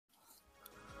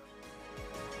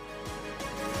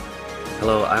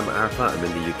Hello, I'm Arafat, I'm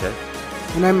in the UK.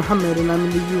 And I'm Mohammed, and I'm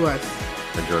in the US.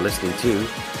 And you're listening to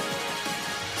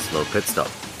Slow Pit Stop.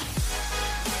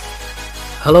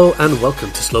 Hello and welcome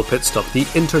to Slow Pit Stop, the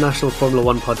international Formula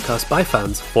One podcast by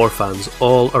fans, for fans,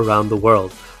 all around the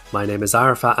world. My name is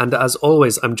Arafat, and as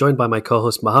always, I'm joined by my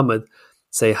co-host Mohammed.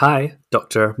 Say hi,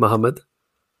 Dr. Mohammed.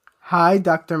 Hi,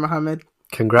 Dr. Mohammed.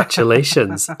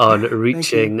 Congratulations on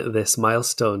reaching this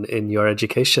milestone in your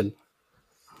education.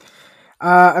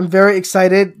 I'm very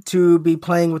excited to be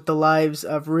playing with the lives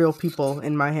of real people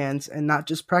in my hands and not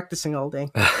just practicing all day.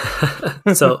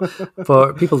 So,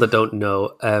 for people that don't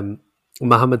know,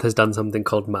 Mohammed has done something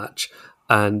called Match,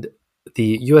 and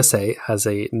the USA has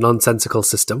a nonsensical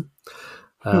system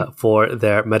for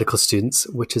their medical students,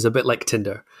 which is a bit like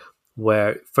Tinder,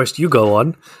 where first you go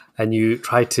on and you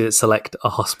try to select a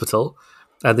hospital,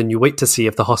 and then you wait to see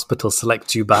if the hospital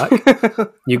selects you back.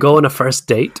 You go on a first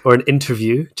date or an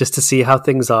interview just to see how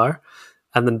things are.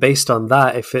 And then based on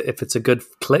that, if it's a good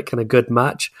click and a good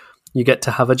match, you get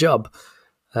to have a job.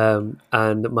 And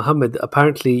Mohammed,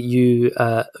 apparently you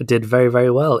did very,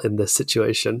 very well in this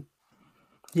situation.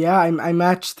 Yeah, I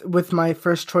matched with my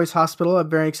first choice hospital. I'm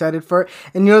very excited for it.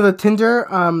 And the Tinder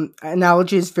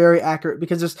analogy is very accurate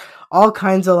because there's all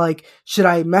kinds of like, should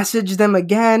I message them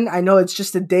again? I know it's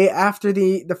just a day after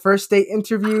the first date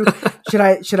interview. Should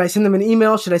I send them an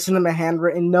email? Should I send them a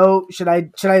handwritten note? Should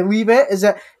I leave it?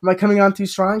 Am I coming on too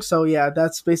strong? So yeah,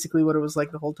 that's basically what it was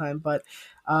like the whole time. But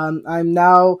I'm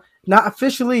now not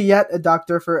officially yet a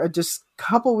doctor for just a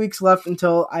couple weeks left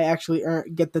until I actually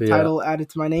get the title added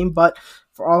to my name. But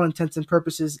for all intents and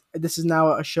purposes, this is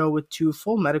now a show with 2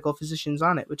 full medical physicians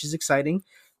on it, which is exciting.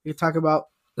 We can talk about...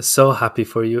 So happy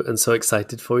for you and so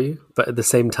excited for you. But at the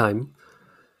same time,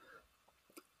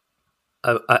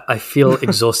 I feel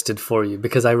exhausted for you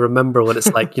because I remember what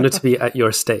it's like, to be at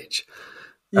your stage.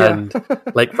 Yeah. And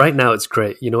like right now, it's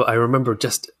great. I remember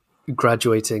just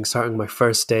graduating, starting my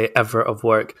first day ever of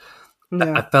work.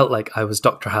 Yeah. I felt like I was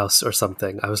Dr. House or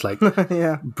something. I was like,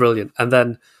 brilliant. And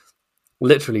then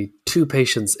literally 2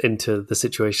 patients into the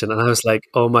situation, and I was like,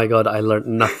 oh my God, I learned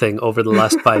nothing over the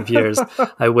last 5 years.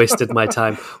 I wasted my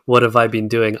time. What have I been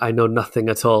doing? I know nothing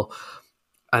at all.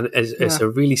 And it's a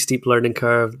really steep learning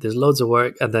curve. There's loads of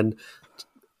work, and then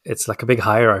it's like a big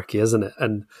hierarchy, isn't it?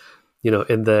 And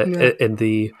in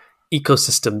the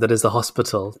ecosystem that is the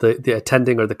hospital, the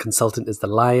attending or the consultant is the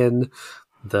lion,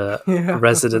 the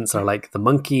residents are like the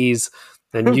monkeys,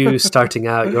 and you starting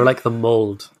out, you're like the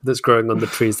mold that's growing on the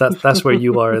trees. That's where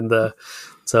you are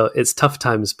so it's tough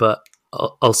times, but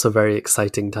also very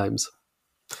exciting times.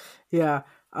 Yeah.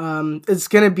 It's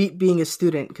going to beat being a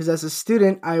student, because as a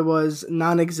student, I was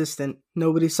non-existent.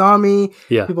 Nobody saw me.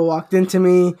 Yeah. People walked into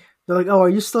me. They're like, oh, are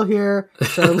you still here?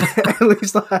 So at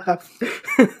least laugh.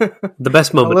 The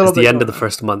best moment is the end of the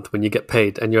first month when you get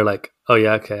paid and you're like, oh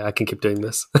yeah, okay, I can keep doing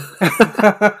this.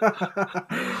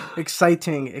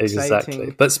 Exciting.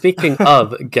 Exactly. But speaking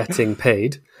of getting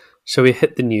paid, shall we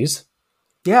hit the news?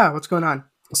 Yeah, what's going on?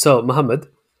 So, Mohammed,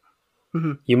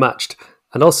 you matched.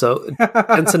 And also,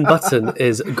 Jenson Button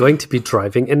is going to be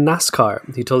driving in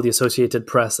NASCAR. He told the Associated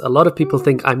Press, a lot of people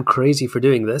think I'm crazy for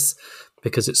doing this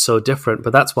because it's so different,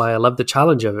 but that's why I love the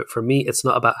challenge of it. For me, it's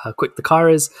not about how quick the car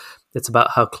is, it's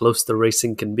about how close the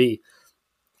racing can be.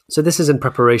 So this is in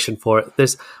preparation for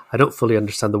this. I don't fully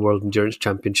understand the World Endurance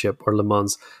Championship or Le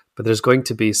Mans, but there's going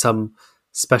to be some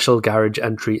special garage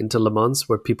entry into Le Mans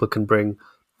where people can bring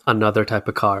another type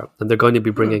of car, and they're going to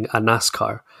be bringing a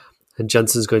NASCAR. And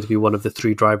Jenson's going to be one of the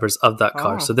 3 drivers of that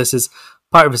car. So this is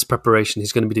part of his preparation.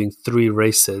 He's going to be doing 3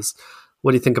 races.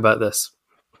 What do you think about this?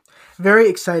 Very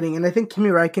exciting. And I think Kimi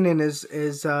Räikkönen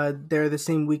is there the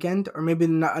same weekend, or maybe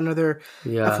not another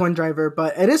F1 driver.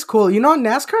 But it is cool.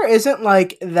 NASCAR isn't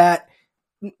like that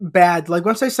bad. Like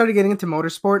once I started getting into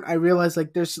motorsport, I realized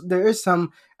like there is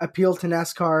some appeal to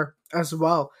NASCAR as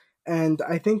well. And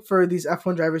I think for these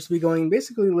F1 drivers to be going,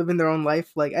 basically living their own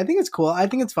life, like I think it's cool. I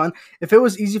think it's fun. If it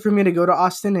was easy for me to go to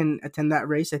Austin and attend that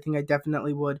race, I think I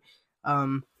definitely would.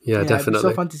 Definitely. It's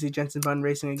so fun to see Jenson Button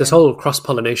racing again. This whole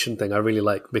cross-pollination thing I really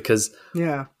like because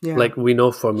like we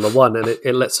know Formula One, and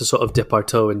it lets us sort of dip our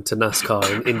toe into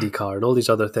NASCAR and IndyCar and all these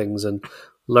other things and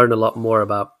learn a lot more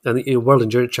about. And the World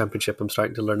Endurance Championship I'm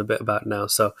starting to learn a bit about now.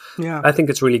 So I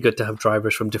think it's really good to have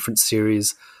drivers from different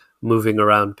series moving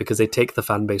around because they take the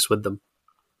fan base with them.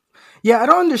 Yeah, I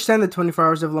don't understand the 24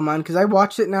 Hours of Le Mans because I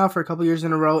watched it now for a couple years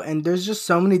in a row, and there's just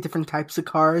so many different types of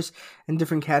cars and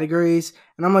different categories.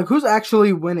 And I'm like, who's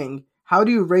actually winning? How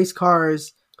do you race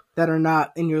cars that are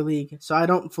not in your league? So I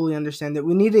don't fully understand it.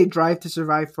 We need a Drive to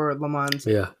Survive for Le Mans,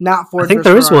 not Ford. I think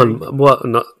there is one,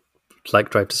 not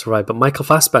like Drive to Survive, but Michael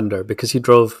Fassbender, because he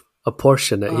drove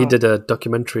apportion it. He did a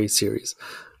documentary series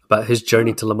about his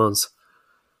journey to Le Mans.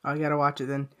 I gotta watch it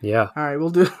then. Yeah. All right, we'll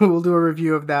do a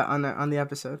review of that on the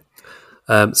episode.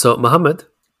 So Mohammed,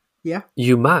 Yeah,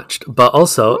 you matched, but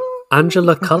also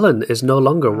Angela Cullen is no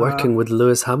longer working with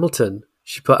Lewis Hamilton.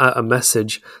 She put out a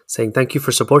message saying, "Thank you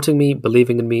for supporting me,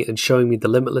 believing in me, and showing me the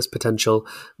limitless potential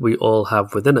we all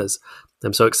have within us.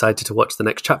 I'm so excited to watch the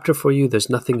next chapter for you. There's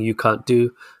nothing you can't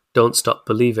do. Don't stop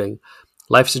believing.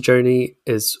 Life's a journey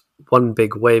is one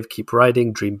big wave. Keep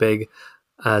riding, dream big,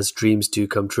 as dreams do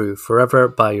come true. Forever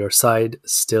by your side,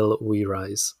 still we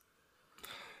rise."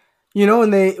 you know, when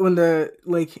the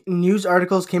like news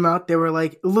articles came out, they were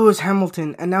like, Lewis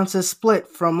Hamilton announces split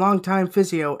from longtime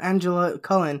physio Angela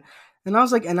Cullen, and I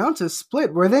was like, announce a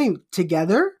split? Were they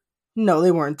together? No,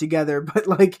 they weren't together. But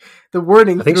like the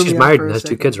wording, I think threw she's me off married for and a has 2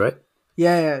 second. kids, right?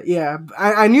 Yeah.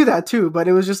 I knew that too, but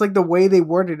it was just like the way they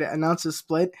worded it, announce a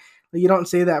split. Like, you don't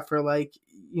say that for like,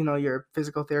 your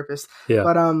physical therapist. Yeah.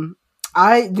 But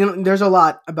there's a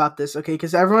lot about this, okay?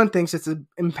 Because everyone thinks it's an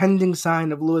impending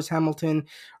sign of Lewis Hamilton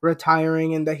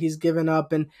retiring and that he's given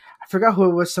up. And I forgot who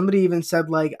it was. Somebody even said,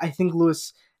 like, I think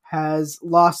Lewis has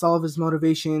lost all of his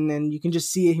motivation, and you can just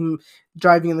see him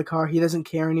driving in the car. He doesn't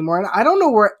care anymore. And I don't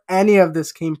know where any of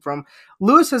this came from.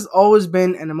 Lewis has always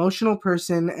been an emotional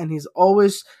person, and he's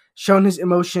always shown his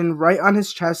emotion right on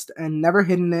his chest and never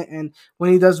hidden it. And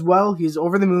when he does well, he's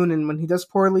over the moon. And when he does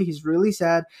poorly, he's really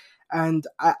sad. And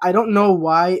I don't know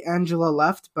why Angela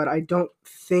left, but I don't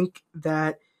think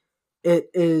that it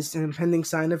is an impending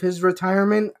sign of his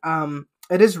retirement.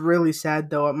 It is really sad,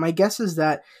 though. My guess is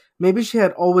that maybe she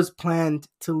had always planned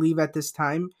to leave at this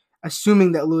time,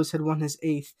 assuming that Lewis had won his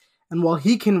 8th. And while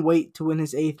he can wait to win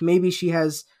his 8th, maybe she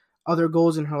has other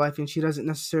goals in her life and she doesn't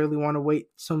necessarily want to wait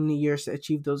so many years to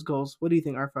achieve those goals. What do you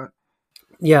think, Arfat?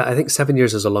 Yeah, I think 7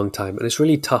 years is a long time. And it's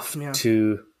really tough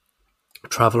to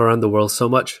travel around the world so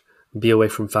much, be away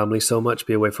from family so much,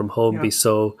 be away from home, be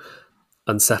so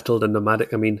unsettled and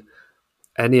nomadic. I mean,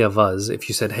 any of us, if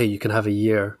you said, hey, you can have a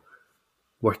year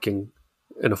working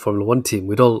in a Formula One team,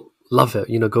 we'd all love it,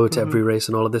 go to every race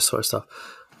and all of this sort of stuff.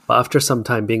 But after some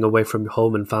time being away from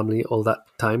home and family all that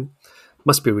time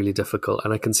must be really difficult.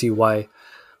 And I can see why,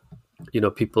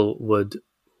 people would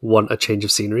want a change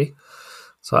of scenery.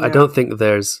 So I don't think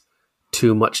there's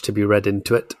too much to be read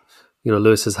into it.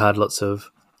 Lewis has had lots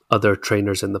of other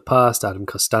trainers in the past, Adam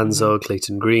Costanzo,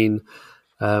 Clayton Green.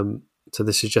 So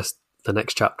this is just the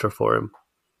next chapter for him.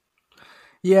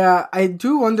 Yeah, I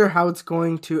do wonder how it's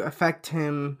going to affect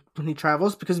him when he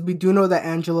travels, because we do know that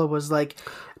Angela was like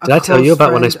Did I tell you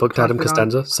about when I spoke to Adam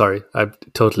Costanzo? Sorry, I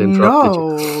totally interrupted you.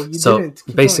 No, you so didn't.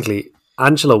 Keep basically,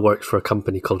 Angela worked for a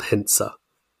company called Hintsa,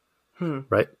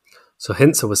 right? So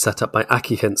Hintsa was set up by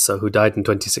Aki Hintsa, who died in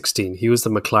 2016. He was the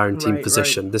McLaren team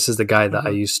physician. Right. This is the guy that I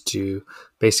used to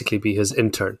basically be his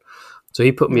intern. So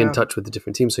he put me in touch with the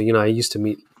different teams. So, I used to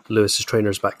meet Lewis's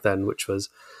trainers back then, which was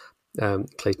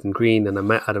Clayton Green, and I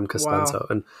met Adam Costanzo. Wow.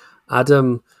 And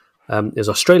Adam is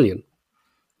Australian.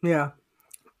 Yeah.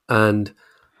 And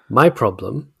my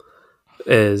problem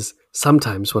is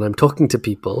sometimes when I'm talking to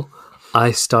people,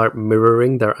 I start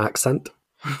mirroring their accent.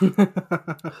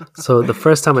 So the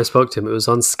first time I spoke to him, it was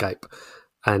on Skype,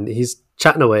 and he's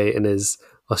chatting away in his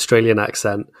Australian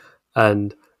accent,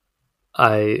 and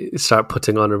I start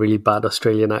putting on a really bad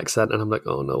Australian accent, and I'm like,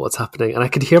 oh no, what's happening? And I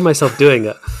could hear myself doing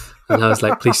it, and I was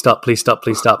like, please stop, please stop,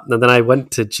 please stop. And then I went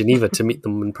to Geneva to meet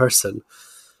them in person,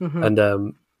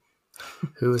 and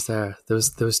who was there? There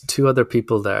was 2 other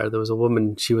people there. There was a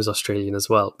woman, she was Australian as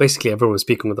well. Basically, everyone was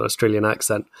speaking with an Australian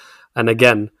accent, and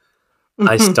again,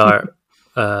 I start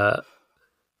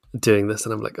doing this,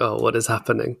 and I'm like, oh, what is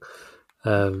happening?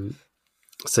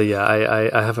 So yeah,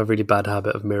 I have a really bad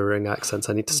habit of mirroring accents.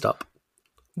 I need to stop.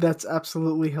 That's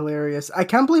absolutely hilarious. I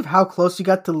can't believe how close you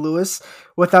got to Lewis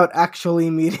without actually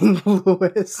meeting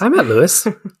Lewis. I met Lewis.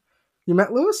 You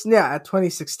met Lewis? Yeah, at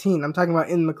 2016. I'm talking about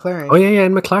in McLaren. Oh yeah,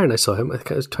 in McLaren I saw him. I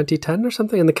think it was 2010 or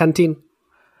something, in the canteen.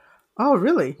 Oh,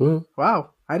 really?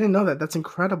 Wow. I didn't know that. That's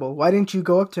incredible. Why didn't you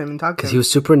go up to him and talk to him? Because he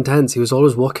was super intense. He was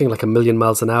always walking like 1,000,000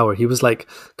 miles an hour. He was like,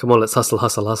 come on, let's hustle.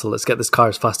 Let's get this car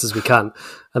as fast as we can.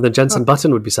 And then Jenson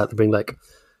Button would be sat there being like,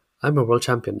 I'm a world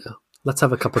champion now. Let's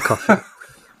have a cup of coffee.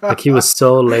 Like, he was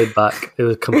so laid back. It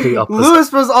was complete opposite.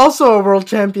 Lewis was also a world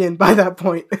champion by that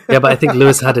point. Yeah, but I think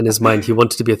Lewis had in his mind he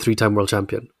wanted to be a 3-time world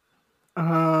champion.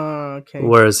 Okay.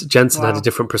 Whereas Jenson had a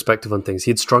different perspective on things.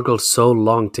 He'd struggled so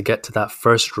long to get to that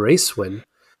first race win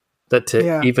that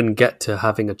to even get to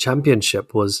having a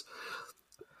championship was,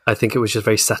 I think it was just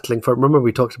very settling for him. Remember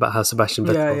we talked about how Sebastian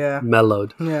Vettel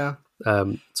mellowed. Yeah.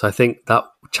 So I think that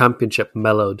championship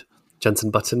mellowed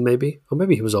Jenson Button, maybe. Or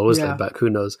maybe he was always laid Yeah. back, who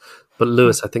knows. But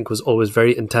Lewis, I think, was always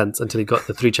very intense until he got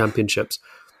the 3 championships.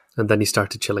 And then he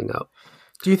started chilling out.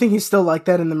 Do you think he's still like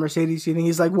that in the Mercedes? Do you think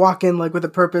he's like walking like with a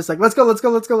purpose, like let's go, let's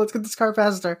get this car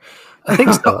faster? I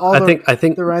think so. I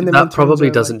think that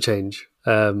probably doesn't change.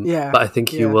 Yeah, but I think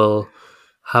he will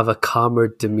have a calmer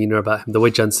demeanor about him, the way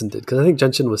Jenson did. Because I think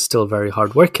Jenson was still very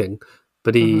hardworking,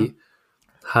 but he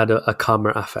had a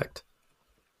calmer affect.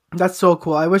 That's so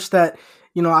cool. I wish that,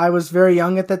 I was very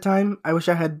young at that time. I wish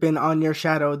I had been on your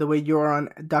shadow the way you were on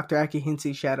Dr. Aki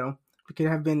Hinsey's shadow. We could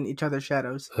have been each other's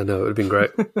shadows. I know, it would have been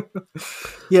great.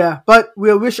 Yeah, but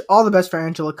we'll wish all the best for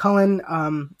Angela Cullen,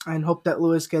 and hope that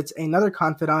Lewis gets another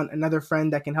confidant, another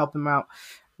friend that can help him out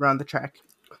around the track.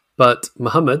 But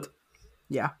Mohammed,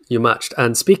 yeah, you matched.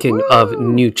 And speaking of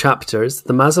new chapters,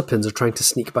 the Mazepins are trying to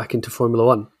sneak back into Formula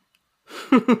One.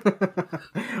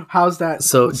 How's that?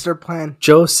 So, what's their plan?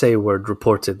 Joe Sayward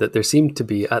reported that there seemed to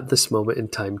be, at this moment in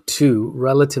time, 2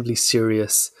 relatively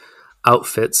serious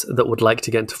outfits that would like to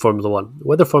get into Formula One.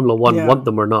 Whether Formula One want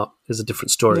them or not is a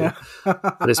different story. Yeah.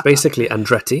 But it's basically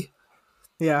Andretti.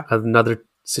 Yeah. And another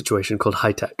situation called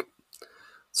High Tech.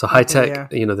 So High Tech,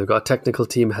 they've got a technical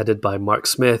team headed by Mark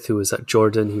Smith, who was at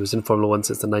Jordan. He was in Formula One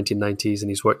since the 1990s,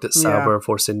 and he's worked at Sauber,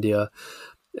 Force India.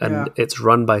 And it's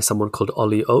run by someone called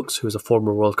Ollie Oakes, who is a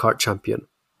former World Kart champion.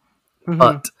 Mm-hmm.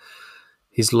 But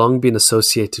he's long been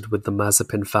associated with the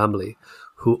Mazepin family,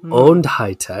 who owned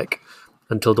High Tech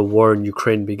until the war in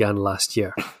Ukraine began last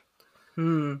year.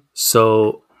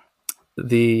 So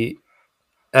the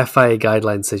FIA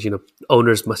guideline says,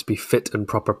 owners must be fit and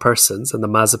proper persons, and the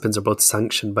Mazepins are both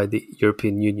sanctioned by the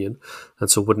European Union and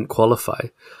so wouldn't qualify.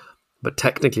 But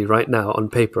technically right now, on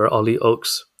paper, Ollie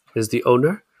Oakes is the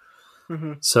owner.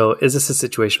 Mm-hmm. So is this a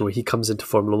situation where he comes into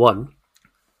Formula One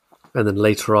and then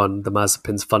later on the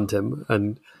Mazepins fund him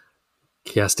and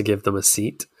he has to give them a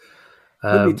seat?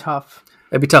 It'd be tough.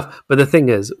 It'd be tough. But the thing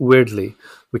is, weirdly,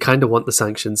 we kind of want the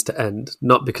sanctions to end,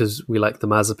 not because we like the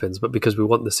Mazepins, but because we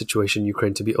want the situation in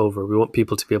Ukraine to be over. We want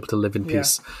people to be able to live in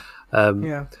peace.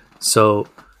 So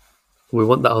we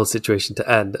want that whole situation to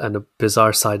end. And a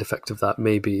bizarre side effect of that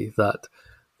may be that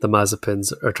the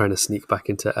Mazepins are trying to sneak back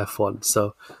into F1.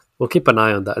 So we'll keep an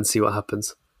eye on that and see what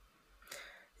happens.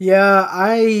 Yeah,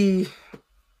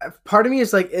 part of me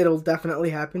is like, it'll definitely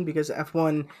happen because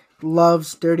F1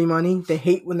 loves dirty money. They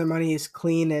hate when their money is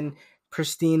clean and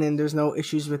pristine and there's no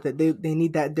issues with it. They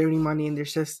need that dirty money in their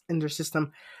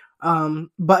system.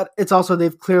 But it's also,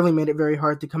 they've clearly made it very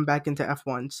hard to come back into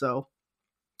F1. So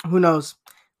who knows?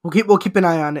 We'll keep an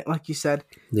eye on it, like you said.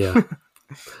 Yeah.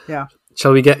 Yeah.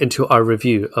 Shall we get into our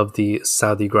review of the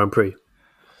Saudi Grand Prix?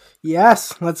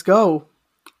 Yes, let's go.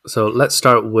 So let's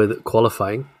start with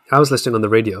qualifying. I was listening on the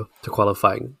radio to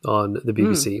qualifying on the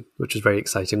BBC, which was very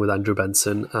exciting with Andrew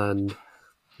Benson and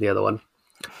the other one.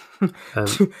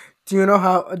 Do you know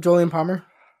how Julian Palmer?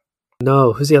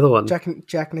 No, who's the other one?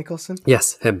 Jack Nicholson?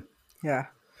 Yes, him. Yeah.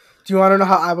 Do you want to know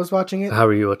how I was watching it? How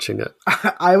are you watching it?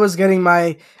 I was getting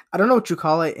I don't know what you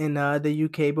call it in the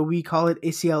UK, but we call it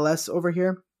ACLS over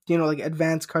here. Do you know, like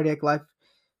Advanced Cardiac Life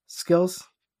Skills?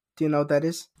 Do you know what that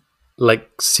is?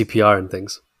 Like CPR and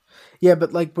things. Yeah,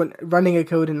 but like when running a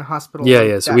code in a hospital.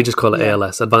 Yeah. So we just call it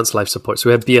ALS, Advanced Life Support. So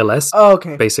we have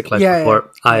BLS, Basic Life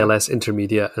Support, ILS,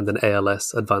 Intermediate, and then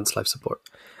ALS, Advanced Life Support.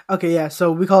 Okay, yeah.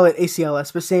 So we call it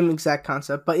ACLS, but same exact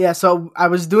concept. But yeah, so I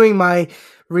was doing my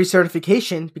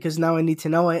recertification because now I need to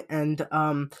know it, and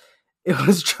it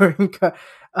was during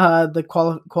the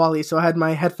quali. So I had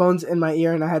my headphones in my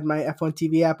ear and I had my F1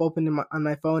 TV app open on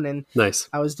my phone, and nice.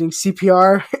 I was doing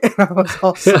CPR and I was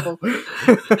also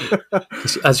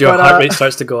as your heart rate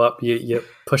starts to go up, you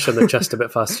push on the chest a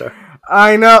bit faster.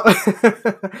 I know.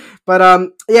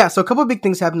 But yeah, so a couple of big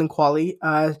things happened in quali.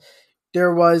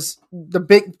 There was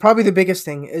probably the biggest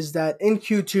thing is that in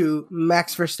Q2,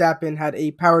 Max Verstappen had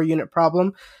a power unit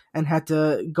problem and had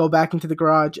to go back into the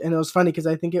garage. And it was funny because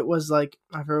I think it was like,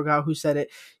 I forgot who said it.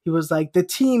 He was like, the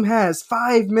team has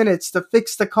 5 minutes to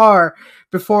fix the car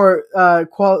before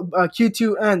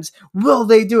Q2 ends. Will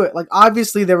they do it? Like,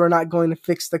 obviously they were not going to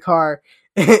fix the car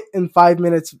in 5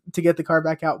 minutes to get the car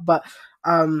back out. But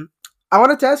I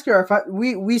wanted to ask you,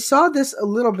 we saw this a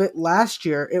little bit last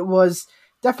year. It was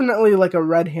definitely like a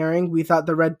red herring. We thought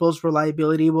the Red Bull's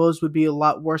reliability woes would be a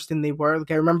lot worse than they were. Like,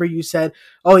 I remember you said,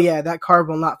 oh yeah, that car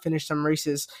will not finish some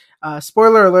races.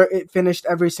 Spoiler alert, it finished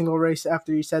every single race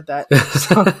after you said that.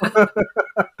 So,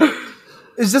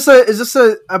 is this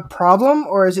a problem,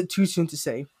 or is it too soon to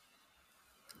say?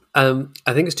 I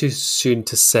think it's too soon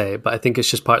to say, but I think it's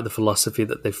just part of the philosophy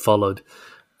that they've followed.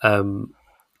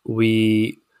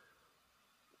 We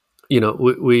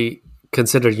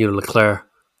considered, Leclerc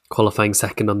qualifying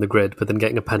second on the grid, but then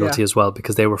getting a penalty as well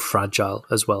because they were fragile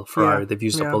as well. Ferrari, they've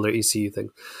used up all their ECU thing.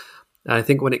 And I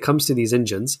think when it comes to these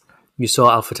engines, you saw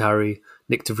AlphaTauri,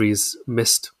 Nick de Vries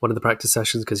missed one of the practice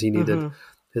sessions because he needed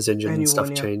his engine and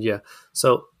stuff changed. Yeah.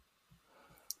 So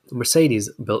Mercedes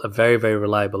built a very, very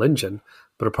reliable engine,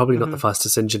 but are probably not the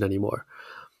fastest engine anymore.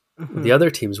 The other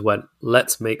teams went,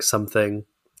 let's make something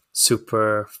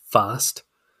super fast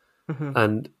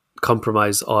and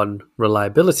compromise on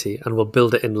reliability, and we'll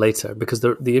build it in later because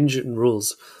the engine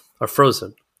rules are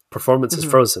frozen. Performance is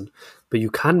frozen, but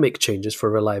you can make changes for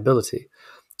reliability.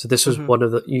 So this was one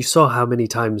of the, you saw how many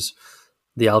times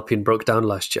the Alpine broke down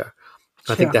last year.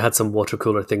 I think they had some water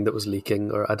cooler thing that was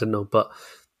leaking, or I don't know, but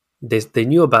they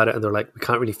knew about it and they're like, we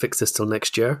can't really fix this till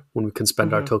next year when we can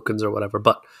spend our tokens or whatever.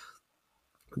 But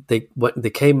they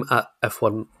came at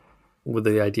F1 with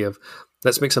the idea of,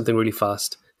 let's make something really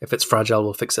fast. If it's fragile,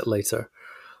 we'll fix it later.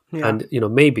 Yeah. And,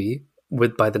 maybe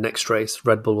by the next race,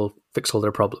 Red Bull will fix all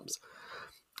their problems.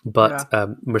 But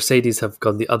Mercedes have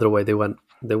gone the other way. They went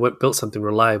built something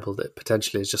reliable that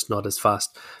potentially is just not as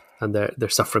fast, and they're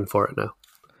suffering for it now.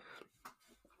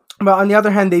 But on the other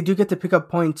hand, they do get to pick up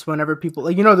points whenever people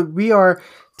we are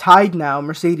tied now.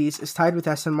 Mercedes is tied with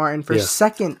Aston Martin for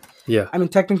second. Yeah, I mean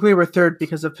technically we're third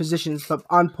because of positions, but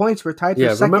on points we're tied for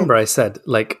second. Yeah, remember I said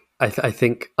I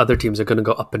think other teams are going to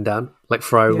go up and down. Like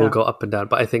Ferrari will go up and down,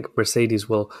 but I think Mercedes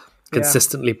will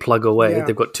consistently plug away. Yeah.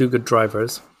 They've got two good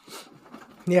drivers.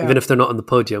 Yeah. Even if they're not on the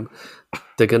podium,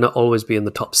 they're going to always be in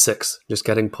the top 6, just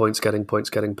getting points. I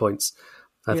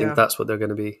think that's what they're going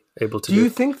to be able to do. Do you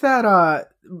think that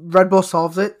Red Bull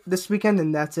solves it this weekend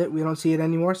and that's it? We don't see it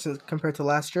anymore compared to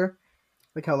last year?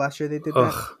 Like how last year they did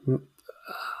that?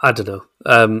 I don't know.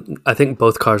 I think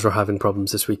both cars are having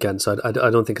problems this weekend, so I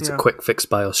don't think it's a quick fix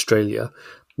by Australia.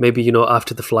 Maybe,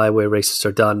 after the flyaway races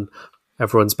are done,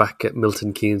 everyone's back at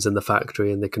Milton Keynes in the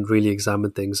factory and they can really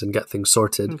examine things and get things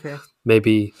sorted. Okay.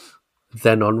 Maybe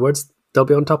then onwards they'll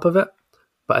be on top of it.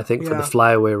 But I think for the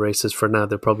flyaway races for now,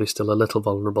 they're probably still a little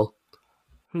vulnerable.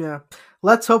 Yeah.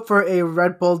 Let's hope for a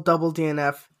Red Bull double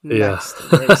DNF next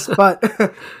race. But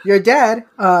your dad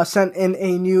sent in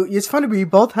a new... It's funny, we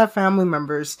both have family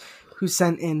members who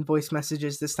sent in voice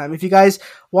messages this time. If you guys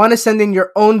want to send in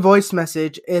your own voice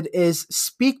message, it is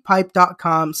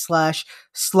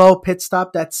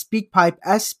speakpipe.com/slowpitstop. That's speakpipe,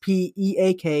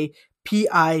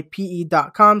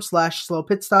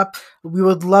 speakpipe.com/slowpitstop. We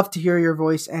would love to hear your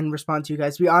voice and respond to you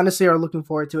guys. We honestly are looking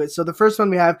forward to it. So the first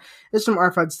one we have is from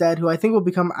Arfad's dad, who I think will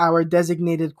become our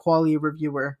designated quality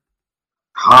reviewer.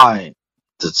 Hi.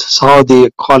 The Saudi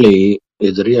quality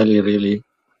is really, really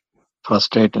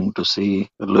frustrating to see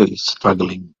Lewis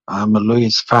struggling. I'm a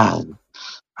Lewis fan,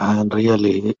 and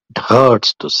really it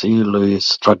hurts to see Lewis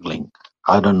struggling.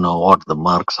 I don't know what the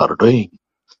Mercs are doing.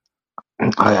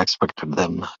 I expected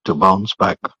them to bounce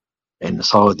back in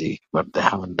Saudi, but they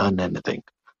haven't done anything.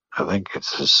 I think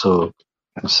it's so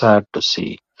sad to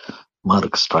see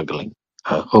Merck struggling.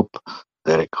 I hope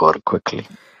they recover quickly.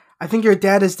 I think your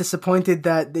dad is disappointed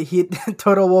that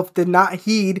Toto Wolff did not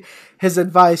heed his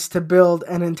advice to build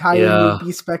an entire new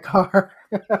B-Spec car.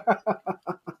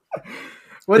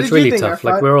 It's really tough.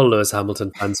 Like, we're all Lewis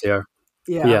Hamilton fans here.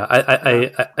 Yeah,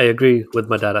 I agree with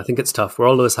my dad. I think it's tough. We're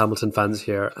all Lewis Hamilton fans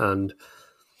here, and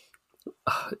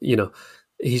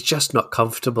he's just not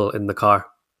comfortable in the car.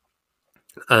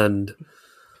 And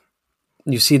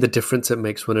you see the difference it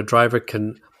makes when a driver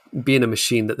can be in a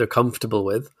machine that they're comfortable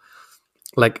with.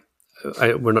 Like,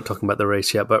 we're not talking about the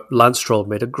race yet, but Lance Stroll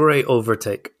made a great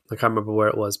overtake. I can't remember where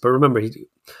it was, but remember,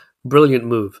 brilliant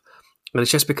move. And it's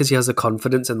just because he has the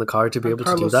confidence in the car to be able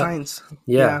to do that. Sainz.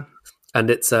 Yeah. And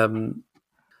it's, I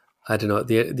don't know,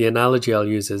 the analogy I'll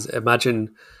use is,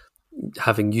 imagine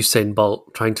having Usain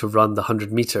Bolt trying to run the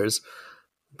 100 meters,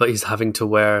 but he's having to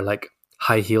wear like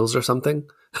high heels or something.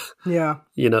 Yeah.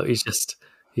 He's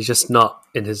just not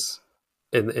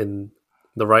in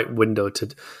the right window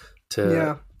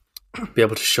to be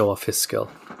able to show off his skill.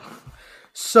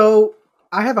 So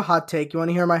I have a hot take. You want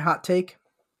to hear my hot take?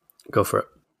 Go for it.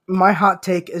 My hot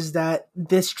take is that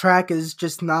this track is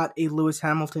just not a Lewis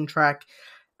Hamilton track,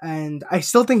 and I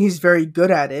still think he's very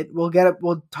good at it. We'll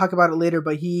talk about it later,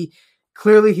 but he's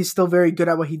still very good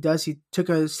at what he does. He took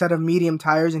a set of medium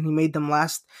tires and he made them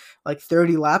last like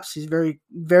 30 laps. He's very,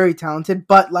 very talented.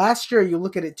 But last year, you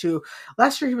look at it too.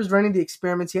 Last year, he was running the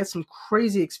experiments. He had some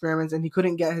crazy experiments and he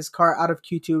couldn't get his car out of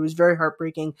Q2. It was very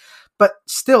heartbreaking. But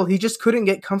still, he just couldn't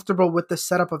get comfortable with the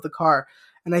setup of the car.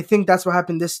 And I think that's what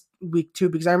happened this week too.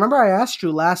 Because I remember I asked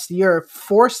you last year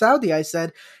for Saudi, I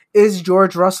said, is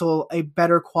George Russell a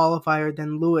better qualifier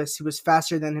than Lewis? He was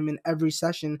faster than him in every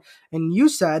session. And you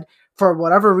said, for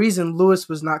whatever reason, Lewis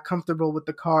was not comfortable with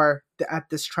the car at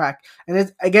this track. And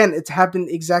it's happened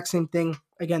the exact same thing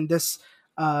again this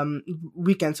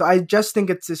weekend. So I just think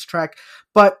it's this track.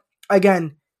 But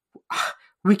again,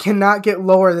 we cannot get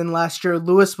lower than last year.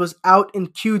 Lewis was out in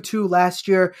Q2 last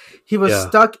year. He was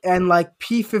stuck in like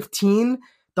P15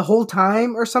 the whole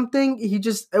time or something.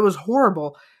 It was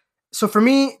horrible. So for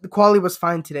me, the quali was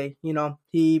fine today.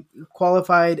 He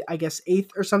qualified, I guess, 8th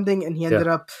or something, and he ended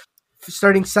up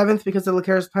starting 7th because of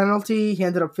Leclerc's penalty. He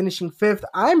ended up finishing 5th.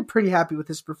 I'm pretty happy with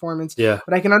his performance. Yeah.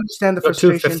 But I can understand the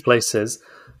frustration. 2 5th places.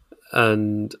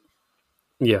 And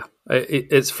yeah,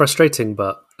 it's frustrating,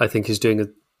 but I think he's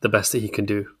doing the best that he can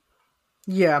do.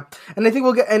 Yeah, and I think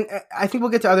we'll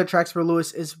get to other tracks where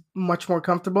Lewis is much more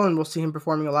comfortable, and we'll see him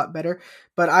performing a lot better.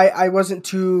 But I wasn't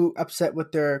too upset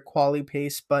with their quali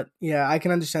pace, but yeah, I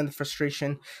can understand the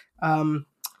frustration.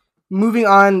 Moving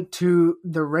on to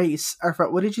the race,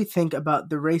 Arfat, what did you think about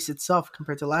the race itself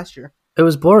compared to last year? It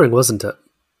was boring, wasn't it?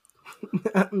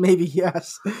 Maybe,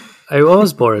 yes. It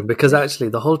was boring because actually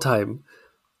the whole time,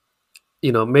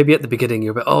 maybe at the beginning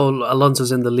you're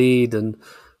Alonso's in the lead and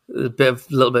a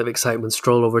little bit of excitement,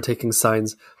 Stroll overtaking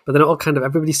Sainz, but then it all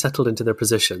everybody settled into their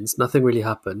positions. Nothing really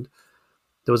happened.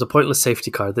 There was a pointless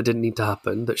safety car that didn't need to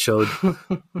happen that showed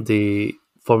the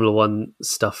Formula One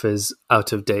stuff is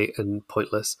out of date and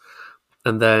pointless.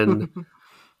 And then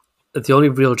the only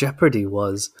real jeopardy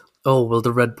was, will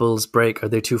the Red Bulls break? Are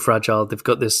they too fragile? They've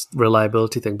got this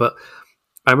reliability thing. But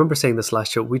I remember saying this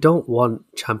last year, we don't want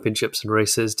championships and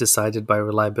races decided by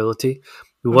reliability.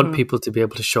 We want people to be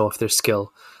able to show off their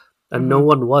skill. And no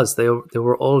one was. They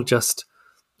were all just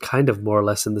kind of more or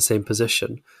less in the same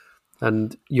position.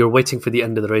 And you're waiting for the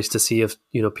end of the race to see if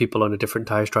people on a different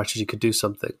tire strategy could do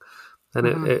something.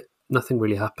 And nothing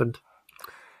really happened.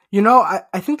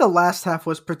 I think the last half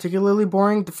was particularly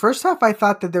boring. The first half, I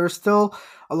thought that there was still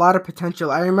a lot of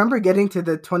potential. I remember getting to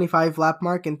the 25 lap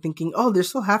mark and thinking, there's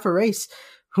still half a race.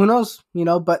 Who knows?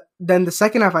 But then the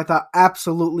second half, I thought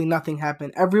absolutely nothing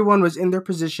happened. Everyone was in their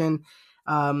position.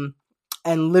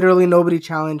 And literally nobody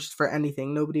challenged for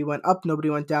anything. Nobody went up,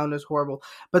 nobody went down. It was horrible.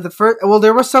 But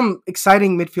there was some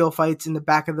exciting midfield fights in the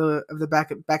back of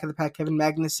the pack. Kevin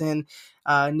Magnussen,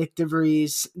 Nick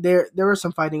DeVries. There was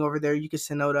some fighting over there. Yuki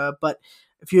Tsunoda. But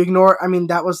if you ignore,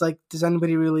 that was like, does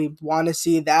anybody really want to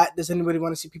see that? Does anybody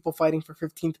want to see people fighting for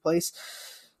 15th place?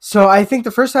 So I think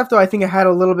the first half, though, I think it had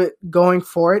a little bit going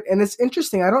for it. And it's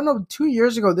interesting. I don't know, 2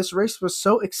 years ago, this race was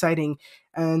so exciting.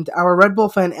 And our Red Bull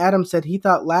fan, Adam, said he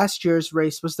thought last year's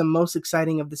race was the most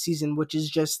exciting of the season, which is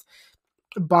just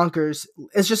bonkers.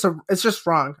 It's just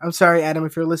wrong. I'm sorry, Adam,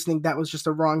 if you're listening, that was just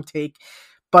a wrong take.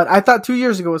 But I thought 2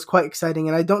 years ago was quite exciting.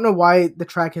 And I don't know why the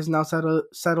track has now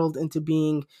settled into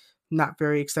being not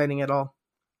very exciting at all.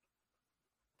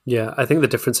 Yeah, I think the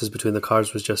differences between the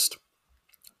cars was just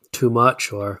too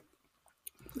much, or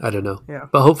I don't know. Yeah.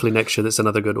 But hopefully next year that's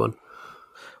another good one.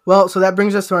 Well, so that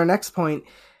brings us to our next point.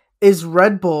 Is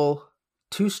Red Bull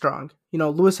too strong?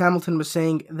 Lewis Hamilton was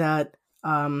saying that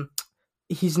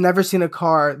he's never seen a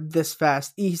car this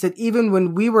fast. He said, even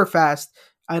when we were fast,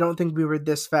 I don't think we were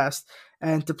this fast.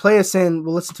 And to play us in,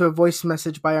 we'll listen to a voice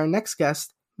message by our next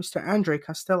guest, Mr. Andre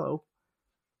Castelo.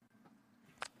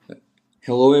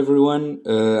 Hello everyone,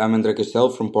 I'm André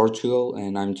Castelo from Portugal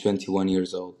and I'm 21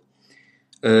 years old.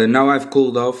 Now I've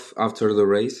cooled off after the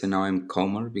race and now I'm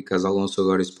calmer because Alonso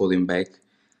got his podium back,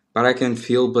 but I can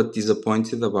feel but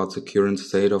disappointed about the current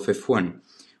state of F1,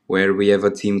 where we have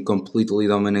a team completely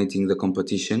dominating the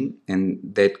competition and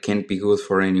that can't be good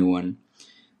for anyone.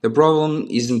 The problem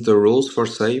isn't the rules per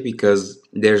se because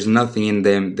there's nothing in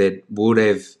them that would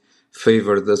have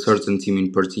favored a certain team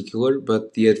in particular,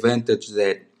 but the advantage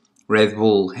that Red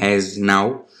Bull has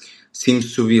now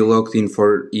seems to be locked in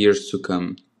for years to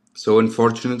come. So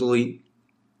unfortunately,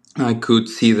 I could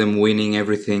see them winning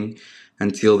everything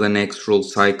until the next rule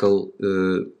cycle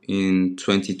in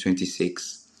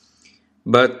 2026.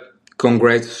 But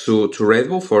congrats to Red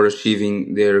Bull for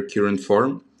achieving their current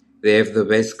form. They have the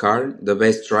best car, the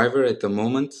best driver at the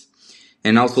moment,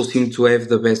 and also seem to have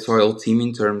the best oil team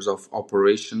in terms of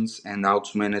operations and how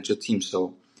to manage a team.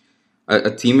 So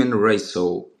a team and a race.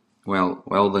 So well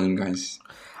done, guys.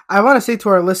 I want to say to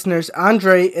our listeners,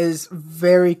 Andre is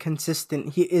very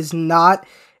consistent. He is not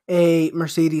a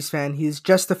Mercedes fan. He's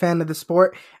just a fan of the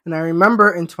sport. And I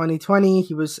remember in 2020,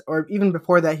 he was, or even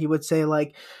before that, he would say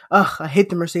like, I hate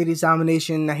the Mercedes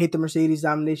domination. I hate the Mercedes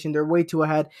domination. They're way too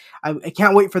ahead. I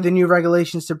can't wait for the new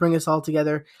regulations to bring us all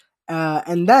together.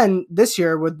 And then this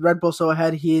year with Red Bull so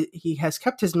ahead, he has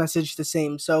kept his message the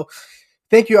same. So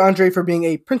thank you, Andre, for being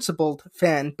a principled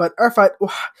fan. But Arfat,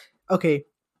 okay,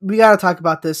 we got to talk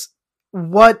about this.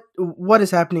 what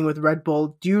is happening with Red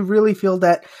Bull? Do you really feel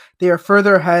that they are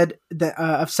further ahead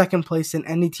of second place than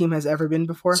any team has ever been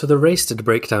before? So the race did a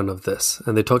breakdown of this,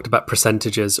 and they talked about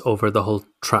percentages over the whole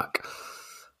track.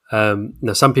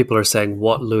 Now, some people are saying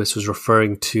what Lewis was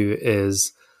referring to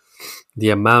is the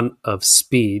amount of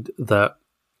speed that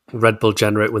Red Bull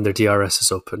generate when their DRS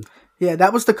is open. Yeah,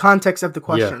 that was the context of the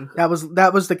question. Yeah.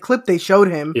 That was the clip they showed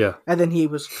him. Yeah, and then he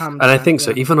was calm. And I think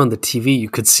so. Even on the TV, you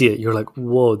could see it. You're like,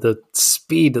 whoa! The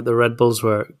speed that the Red Bulls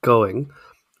were going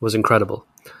was incredible.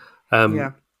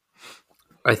 I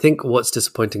think what's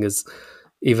disappointing is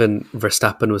even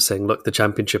Verstappen was saying, look, the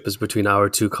championship is between our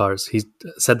two cars. He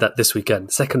said that this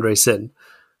weekend. Second race in,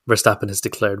 Verstappen has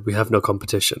declared we have no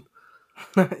competition.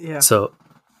 Yeah. So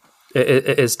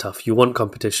it is tough. You want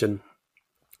competition.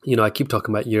 You know, I keep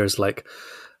talking about years like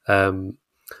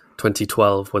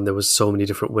 2012 when there was so many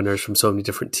different winners from so many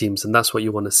different teams, and that's what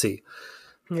you want to see.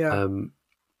 Yeah.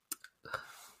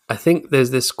 I think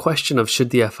there's this question of should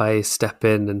the FIA step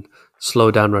in and slow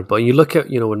down Red Bull. And you look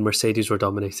at, when Mercedes were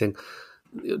dominating,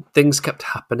 things kept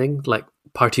happening, like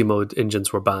party mode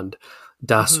engines were banned,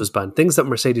 DAS was banned. Things that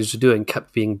Mercedes were doing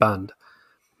kept being banned.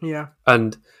 Yeah.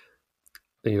 And,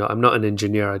 I'm not an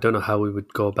engineer. I don't know how we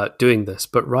would go about doing this,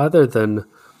 but rather than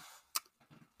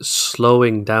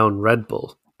slowing down Red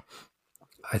Bull,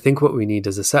 I think what we need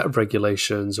is a set of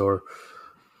regulations or,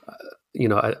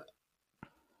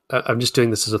 I'm just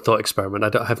doing this as a thought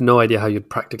experiment. I have no idea how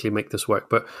you'd practically make this work,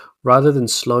 but rather than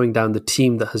slowing down the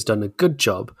team that has done a good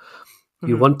job,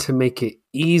 you want to make it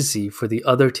easy for the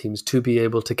other teams to be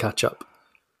able to catch up.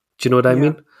 Do you know what I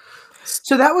mean?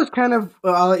 So that was kind of...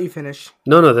 I'll let you finish.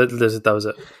 No, that was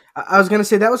it. I was going to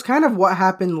say that was kind of what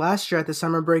happened last year at the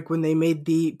summer break when they made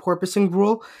the porpoising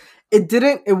rule.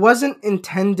 It wasn't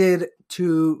intended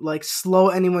to slow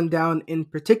anyone down in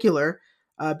particular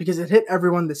because it hit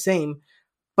everyone the same,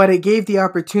 but it gave the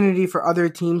opportunity for other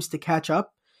teams to catch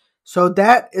up. So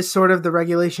that is sort of the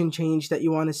regulation change that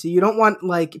you want to see. You don't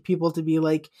want people to be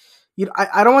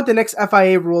I don't want the next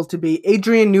FIA rule to be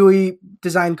Adrian Newey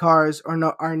designed cars are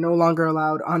no longer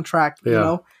allowed on track,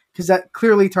 because that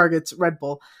clearly targets Red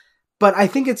Bull. But I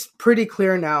think it's pretty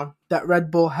clear now that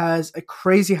Red Bull has a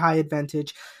crazy high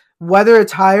advantage. Whether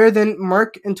it's higher than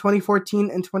Merc in 2014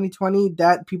 and 2020,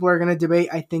 that people are going to debate,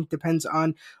 I think depends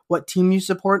on what team you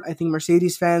support. I think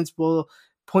Mercedes fans will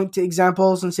point to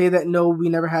examples and say that, no, we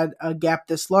never had a gap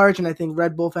this large. And I think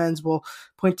Red Bull fans will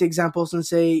point to examples and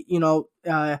say,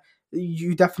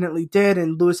 you definitely did.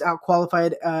 And Lewis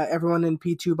outqualified everyone in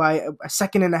P2 by a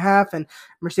second and a half, and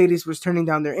Mercedes was turning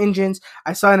down their engines.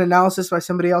 I saw an analysis by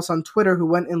somebody else on Twitter who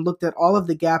went and looked at all of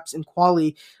the gaps in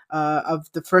quali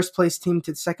of the first place team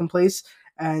to the second place,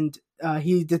 and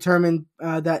he determined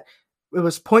that it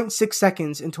was 0.6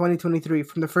 seconds in 2023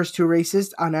 from the first two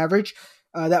races on average.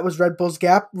 That was Red Bull's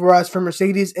gap, whereas for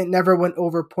Mercedes, it never went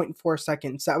over 0.4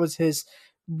 seconds. That was his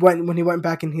when he went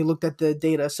back and he looked at the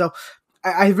data. So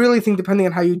I really think depending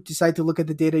on how you decide to look at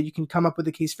the data, you can come up with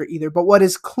a case for either. But what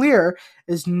is clear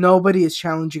is nobody is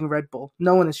challenging Red Bull.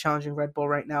 No one is challenging Red Bull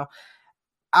right now.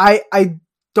 I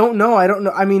don't know. I don't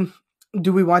know. I mean,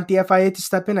 do we want the FIA to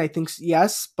step in? I think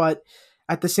yes. But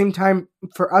at the same time,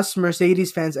 for us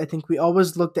Mercedes fans, I think we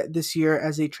always looked at this year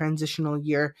as a transitional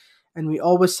year. And we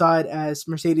always saw it as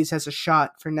Mercedes has a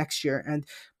shot for next year. And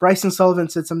Bryson Sullivan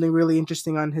said something really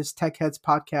interesting on his Tech Heads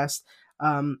podcast.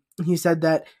 He said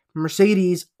that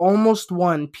Mercedes almost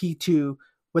won P2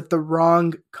 with the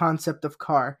wrong concept of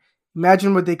car.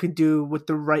 Imagine what they could do with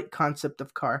the right concept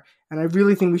of car. And I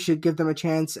really think we should give them a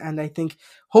chance. And I think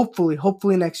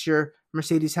hopefully next year,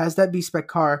 Mercedes has that B-Spec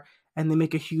car and they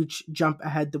make a huge jump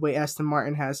ahead the way Aston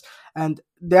Martin has. And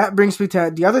that brings me to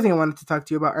the other thing I wanted to talk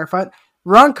to you about, Arfat.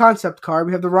 Wrong concept car.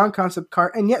 We have the wrong concept car.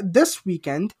 And yet this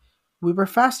weekend, we were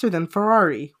faster than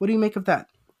Ferrari. What do you make of that?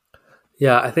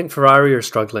 Yeah, I think Ferrari are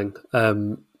struggling.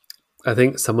 I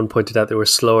think someone pointed out they were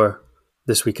slower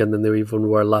this weekend than they even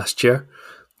were last year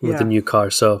with the new car.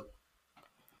 So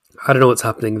I don't know what's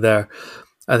happening there.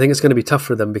 I think it's going to be tough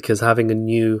for them because having a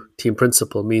new team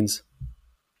principal means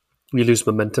you lose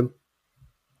momentum.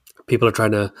 People are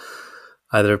trying to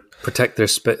either protect their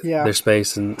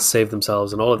space and save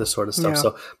themselves and all of this sort of stuff.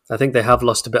 So I think they have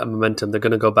lost a bit of momentum. They're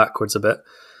going to go backwards a bit.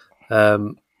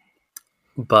 They've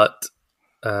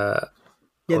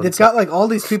got all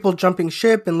these people jumping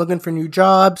ship and looking for new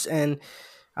jobs, and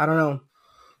I don't know.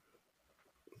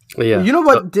 Yeah, you know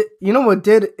what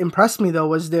did impress me though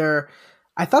was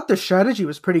I thought their strategy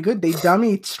was pretty good. They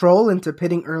dummied Stroll into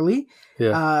pitting early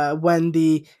when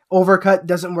the overcut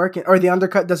doesn't work or the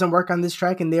undercut doesn't work on this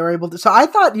track, and they were able to. So I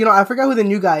thought, I forgot who the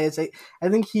new guy is. I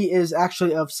think he is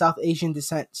actually of South Asian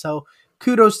descent. So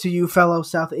kudos to you, fellow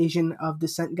South Asian of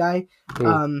descent guy,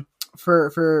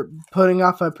 for putting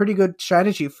off a pretty good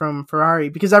strategy from Ferrari,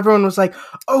 because everyone was like,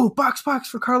 "Oh, box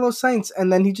for Carlos Sainz,"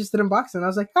 and then he just didn't box, and I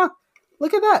was like, "Huh,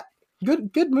 look at that,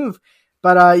 good move."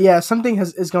 But yeah, something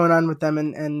is going on with them,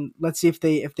 and let's see if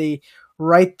they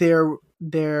right their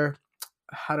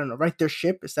I don't know, right their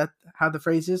ship. Is that how the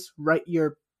phrase is? Right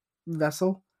your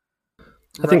vessel.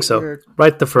 I think so.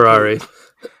 Right the Ferrari.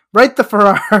 Right the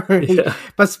Ferrari. Yeah.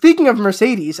 But speaking of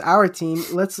Mercedes, our team,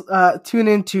 let's tune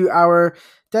into our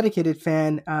dedicated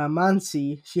fan,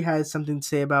 Mansi. She has something to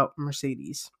say about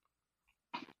Mercedes.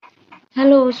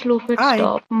 Hello, Slow Pit Hi.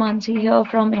 Stop. Mansi here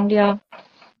from India.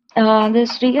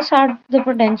 This race had the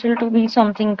potential to be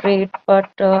something great, but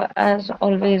as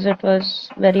always, it was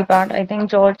very bad. I think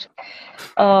George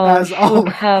As should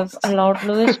always. have allowed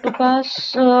Lewis to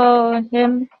pass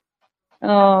him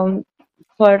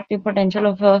for the potential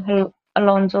of a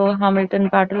Alonso Hamilton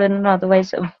battle in an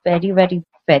otherwise a very, very,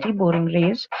 very boring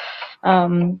race.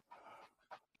 Um,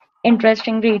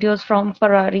 Interesting radios from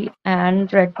Ferrari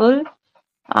and Red Bull.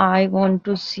 I want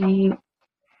to see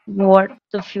what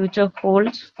the future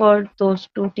holds for those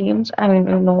two teams. I mean,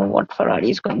 we know what Ferrari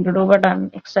is going to do, but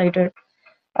I'm excited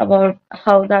about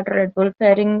how that Red Bull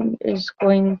pairing is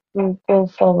going to go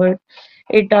forward.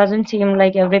 It doesn't seem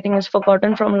like everything is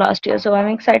forgotten from last year, so I'm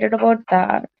excited about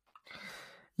that.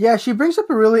 Yeah, she brings up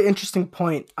a really interesting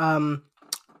point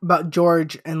about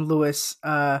George and Lewis.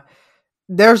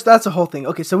 That's a whole thing.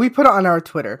 Okay, so we put it on our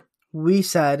Twitter. We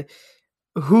said,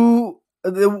 who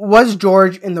was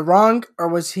George in the wrong, or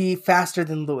was he faster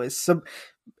than Lewis? So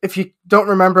if you don't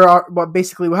remember, what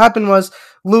happened was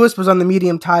Lewis was on the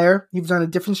medium tire. He was on a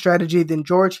different strategy than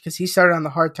George because he started on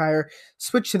the hard tire,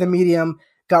 switched to the medium,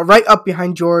 got right up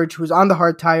behind George, who was on the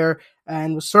hard tire,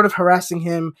 and was sort of harassing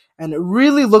him. And it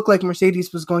really looked like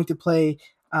Mercedes was going to play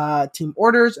team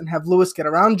orders and have Lewis get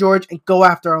around George and go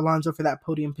after Alonso for that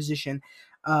podium position.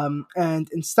 And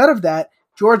instead of that,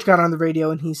 George got on the radio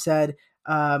and he said,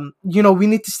 we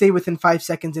need to stay within 5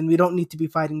 seconds and we don't need to be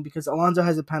fighting because Alonso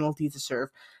has a penalty to serve.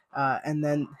 And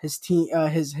then his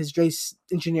race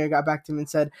engineer got back to him and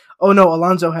said, "Oh no,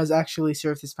 Alonso has actually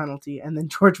served his penalty." And then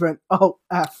George went, "Oh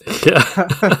F,"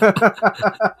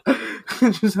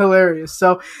 which was hilarious.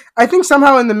 So I think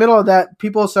somehow in the middle of that,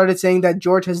 people started saying that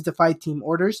George has defied team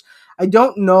orders. I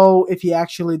don't know if he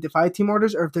actually defied team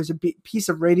orders or if there's a piece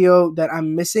of radio that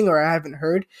I'm missing or I haven't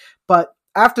heard, but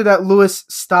after that, Lewis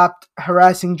stopped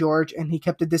harassing George and he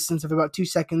kept a distance of about 2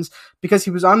 seconds because he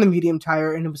was on the medium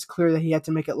tire and it was clear that he had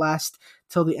to make it last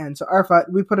till the end. So Arfat,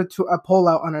 we put a poll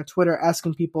out on our Twitter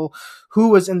asking people who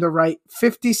was in the right.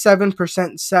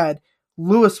 57% said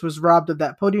Lewis was robbed of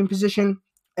that podium position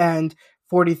and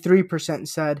 43%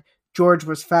 said George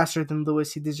was faster than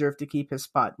Lewis. He deserved to keep his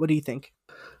spot. What do you think?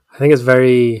 I think it's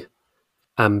very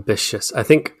ambitious. I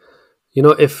think,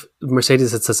 if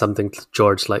Mercedes had said something to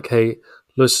George like, "Hey,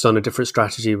 Lewis is on a different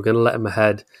strategy. We're going to let him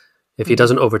ahead. If he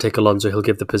doesn't overtake Alonso, he'll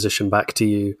give the position back to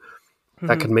you."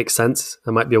 That could make sense.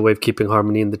 That might be a way of keeping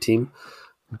harmony in the team.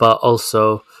 But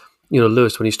also,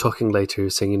 Lewis, when he's talking later,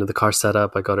 he's saying, the car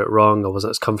setup, I got it wrong. I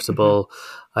wasn't as comfortable.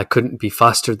 I couldn't be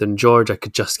faster than George. I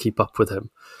could just keep up with him.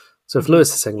 So if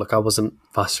Lewis is saying, "Look, I wasn't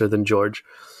faster than George,"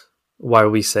 why are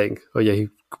we saying, "Oh yeah, he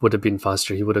would have been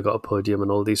faster. He would have got a podium," and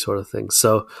all these sort of things.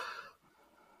 So,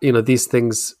 these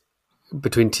things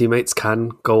between teammates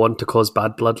can go on to cause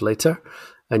bad blood later.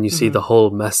 And you see the whole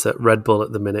mess at Red Bull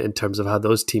at the minute in terms of how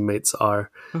those teammates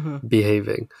are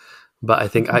behaving. But I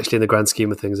think actually in the grand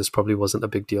scheme of things, this probably wasn't a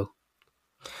big deal.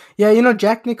 Yeah,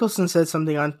 Jack Nicholson said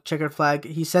something on Checkered Flag.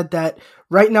 He said that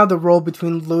right now the role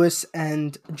between Lewis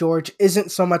and George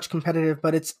isn't so much competitive,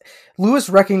 but it's Lewis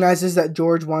recognizes that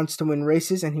George wants to win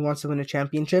races and he wants to win a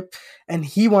championship and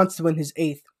he wants to win his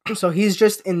 8th. So he's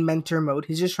just in mentor mode.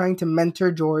 He's just trying to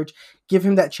mentor George, give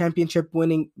him that championship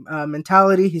winning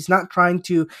mentality. He's not trying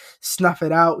to snuff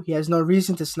it out. He has no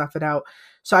reason to snuff it out.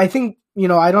 So I think,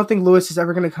 I don't think Lewis is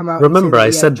ever going to come out. Remember,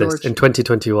 and say that, I said George, this in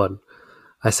 2021.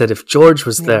 I said if George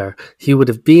was there, he would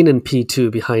have been in P2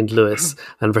 behind Lewis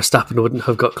and Verstappen wouldn't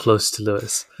have got close to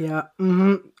Lewis. Yeah.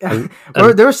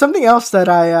 There was something else that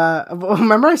I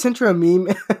remember I sent you a meme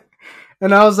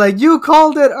and I was like, "You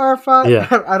called it, Arfat." Yeah.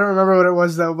 I don't remember what it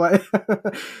was though, but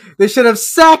they should have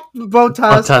sacked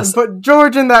Bottas and put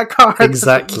George in that car.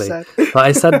 Exactly. But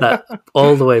I said that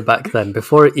all the way back then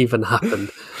before it even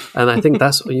happened. And I think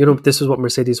that's, this is what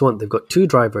Mercedes want. They've got two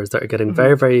drivers that are getting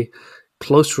very, very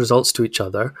close results to each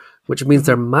other, which means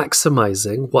they're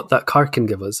maximizing what that car can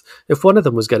give us. If one of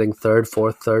them was getting third,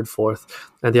 fourth,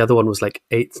 and the other one was like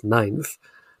 8th, 9th,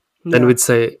 then Yeah. we'd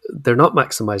say they're not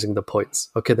maximizing the points.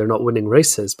 Okay, they're not winning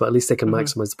races, but at least they can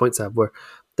maximize the points they have, where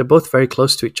they're both very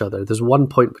close to each other. There's 1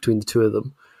 point between the two of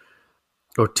them,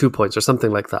 or 2 points, or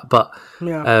something like that. But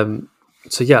Yeah.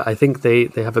 so yeah, I think they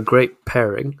have a great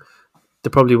pairing. They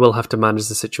probably will have to manage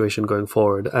the situation going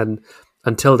forward, and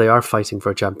until they are fighting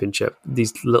for a championship,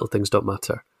 these little things don't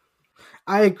matter.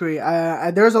 I agree.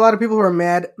 There's a lot of people who are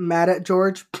mad at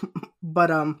George, but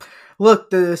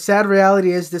look, the sad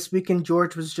reality is this weekend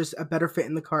George was just a better fit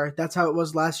in the car. That's how it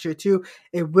was last year too.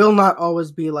 It will not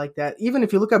always be like that. Even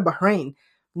if you look at Bahrain,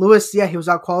 Lewis, he was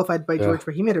out qualified by George,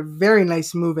 but he made a very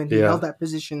nice move and he held that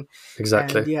position.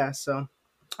 Exactly. And so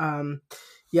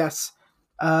yes.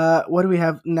 What do we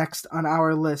have next on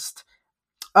our list?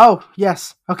 Oh,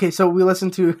 yes. Okay, so we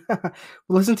listened to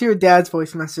your dad's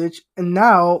voice message, and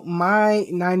now my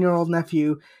 9-year-old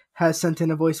nephew has sent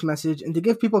in a voice message. And to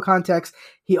give people context,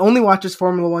 he only watches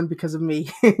Formula One because of me.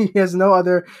 He has no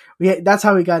other. That's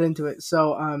how he got into it.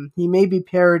 So he may be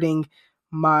parroting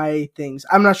my things.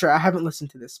 I'm not sure. I haven't listened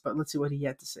to this, but let's see what he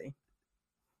had to say.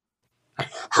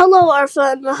 Hello,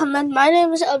 Arfa and Mohammed. My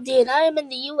name is Abdi and I am in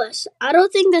the US. I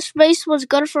don't think this race was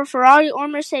good for Ferrari or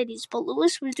Mercedes, but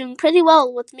Lewis was doing pretty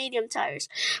well with medium tires.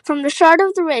 From the start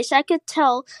of the race, I could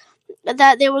tell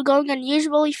that they were going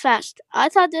unusually fast. I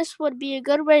thought this would be a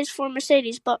good race for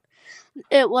Mercedes, but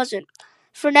it wasn't.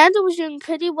 Fernando was doing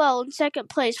pretty well in second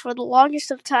place for the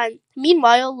longest of time.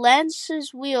 Meanwhile,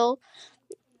 Lance's wheel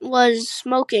was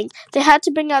smoking. They had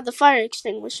to bring out the fire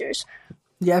extinguishers.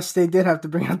 Yes, they did have to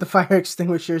bring out the fire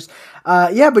extinguishers.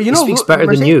 Yeah, but he speaks better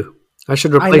than you. I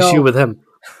should replace you with him.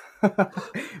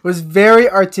 It was very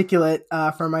articulate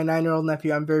for my 9-year-old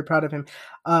nephew. I'm very proud of him.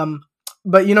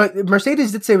 But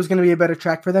Mercedes did say it was going to be a better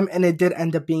track for them, and it did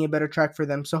end up being a better track for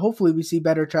them. So hopefully we see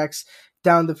better tracks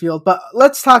down the field. But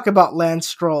let's talk about Lance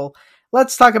Stroll.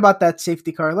 Let's talk about that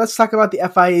safety car. Let's talk about the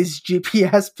FIA's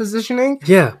GPS positioning.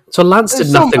 Yeah, so Lance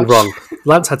did nothing wrong.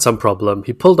 Lance had some problem.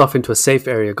 He pulled off into a safe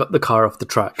area, got the car off the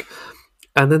track,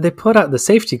 and then they put out the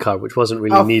safety car, which wasn't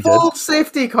really needed. A full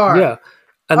safety car. Yeah.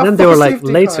 And then they were like,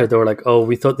 later, they were like, oh,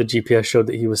 we thought the GPS showed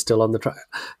that he was still on the track.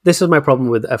 This is my problem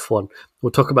with F1.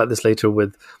 We'll talk about this later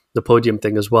with the podium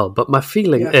thing as well. But my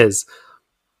feeling is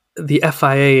the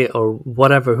FIA or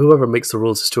whatever, whoever makes the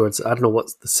rules, stewards, I don't know what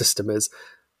the system is,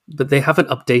 but they haven't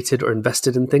updated or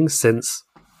invested in things since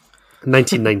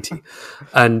 1990.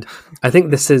 And I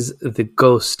think this is the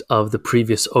ghost of the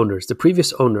previous owners. The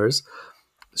previous owners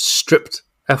stripped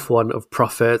F1 of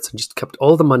profits and just kept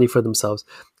all the money for themselves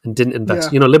and didn't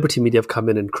invest. Liberty Media have come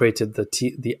in and created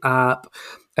the app,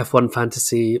 F1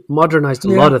 Fantasy, modernized a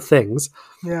lot of things.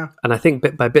 Yeah. And I think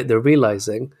bit by bit they're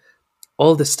realizing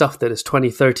all this stuff that is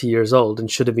 20, 30 years old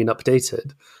and should have been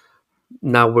updated,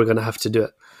 now we're going to have to do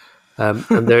it.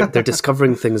 And they're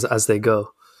discovering things as they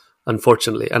go,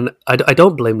 unfortunately. And I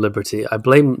don't blame Liberty. I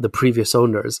blame the previous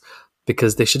owners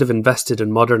because they should have invested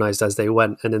and modernized as they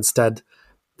went. And instead,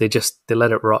 they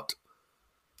let it rot.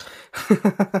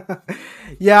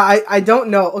 Yeah, I don't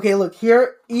know. Okay, look,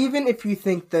 here, even if you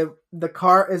think that the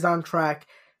car is on track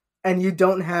and you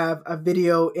don't have a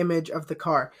video image of the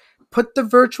car, put the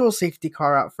virtual safety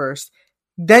car out first,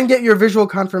 then get your visual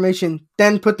confirmation,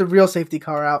 then put the real safety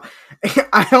car out.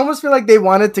 I almost feel like they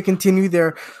wanted to continue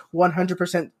their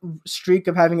 100% streak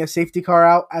of having a safety car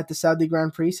out at the Saudi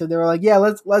Grand Prix, so they were like, yeah,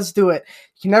 let's do it.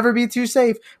 You can never be too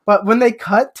safe. But when they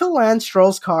cut to Lance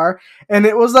Stroll's car, and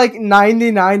it was like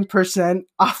 99%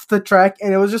 off the track,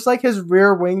 and it was just like his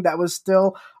rear wing that was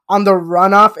still on the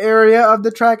runoff area of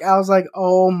the track, I was like,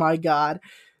 oh my God,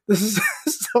 this is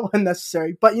so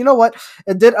unnecessary. But you know what?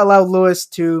 It did allow Lewis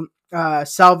to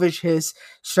salvage his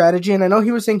strategy, and I know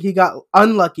he was saying he got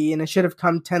unlucky and it should have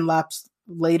come 10 laps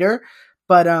later,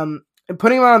 but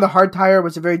putting him on the hard tire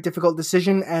was a very difficult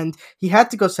decision, and he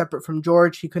had to go separate from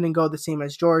George. He couldn't go the same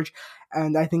as George,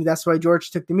 and I think that's why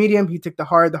George took the medium. He took the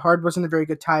hard. The hard wasn't a very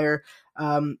good tire,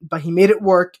 but he made it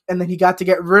work, and then he got to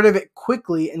get rid of it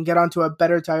quickly and get onto a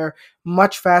better tire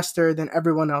much faster than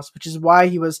everyone else, which is why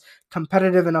he was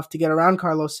competitive enough to get around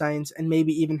Carlos Sainz and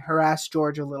maybe even harass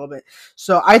George a little bit.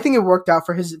 So I think it worked out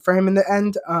for him in the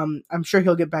end. I'm sure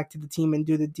he'll get back to the team and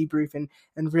do the debrief and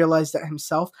realize that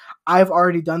himself. I've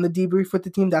already done the debrief with the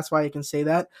team. That's why I can say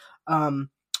that.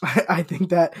 I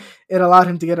think that it allowed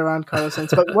him to get around Carlos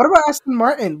Sainz. But what about Aston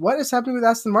Martin? What is happening with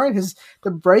Aston Martin? The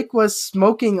brake was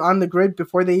smoking on the grid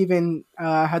before they even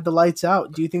had the lights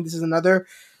out. Do you think this is another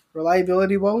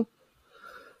reliability woe?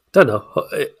 Don't know.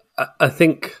 I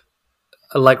think,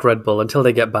 like Red Bull, until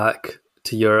they get back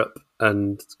to Europe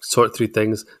and sort through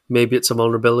things, maybe it's a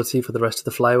vulnerability for the rest of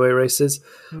the flyaway races.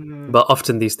 But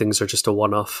often these things are just a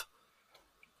one-off.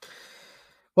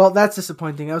 Well, that's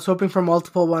disappointing. I was hoping for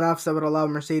multiple one-offs that would allow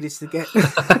Mercedes to get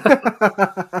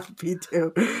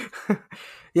P2.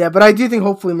 Yeah, but I do think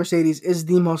hopefully Mercedes is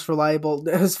the most reliable.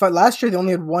 Last year, they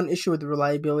only had one issue with the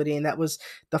reliability, and that was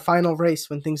the final race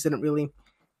when things didn't really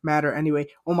matter anyway.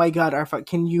 Oh my God, Arfa,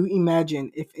 can you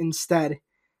imagine if instead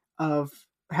of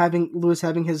Lewis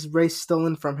having his race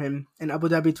stolen from him in Abu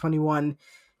Dhabi 21,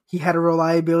 he had a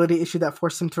reliability issue that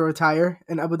forced him to retire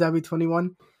in Abu Dhabi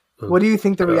 21? What do you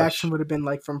think the reaction would have been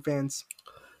like from fans?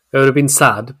 It would have been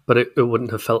sad, but it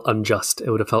wouldn't have felt unjust.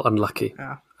 It would have felt unlucky.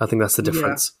 Yeah. I think that's the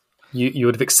difference. Yeah. You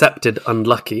would have accepted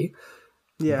unlucky,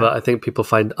 but I think people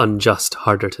find unjust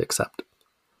harder to accept.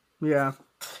 Yeah,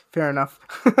 fair enough.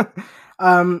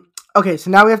 Okay,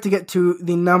 so now we have to get to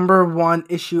the number one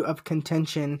issue of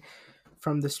contention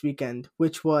from this weekend,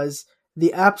 which was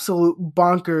the absolute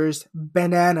bonkers,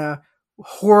 banana,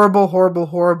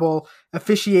 horrible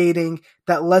officiating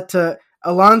that led to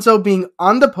Alonso being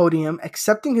on the podium,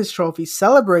 accepting his trophy,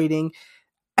 celebrating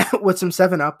with some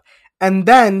 7-Up, and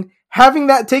then having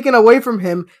that taken away from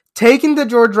him, taking to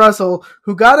George Russell,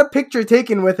 who got a picture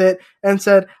taken with it and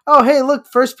said, "Oh, hey, look,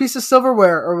 first piece of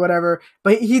silverware," or whatever.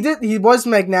 But he was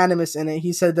magnanimous in it.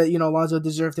 He said that, Alonso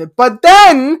deserved it. But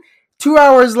then 2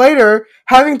 hours later,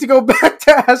 having to go back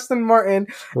to Aston Martin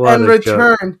and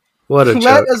return. Joke. What a joke.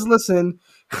 Let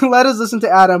us listen to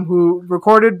Adam, who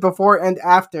recorded before and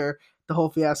after the whole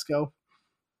fiasco.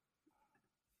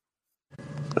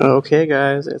 Okay,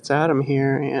 guys, it's Adam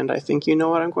here, and I think you know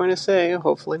what I'm going to say.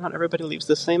 Hopefully not everybody leaves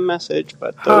the same message,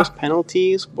 but those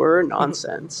penalties were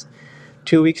nonsense.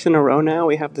 2 weeks in a row now,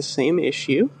 we have the same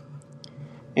issue,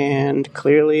 and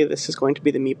clearly this is going to be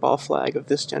the meatball flag of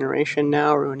this generation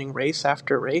now, ruining race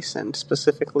after race, and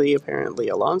specifically, apparently,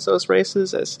 Alonso's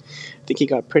races, as I think he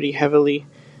got pretty heavily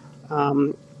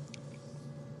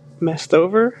messed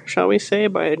over, shall we say,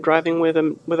 by driving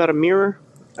without a mirror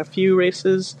a few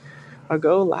races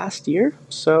ago last year.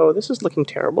 So this is looking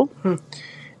terrible.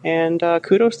 And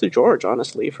kudos to George,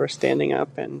 honestly, for standing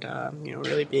up and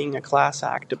really being a class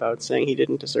act about saying he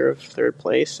didn't deserve third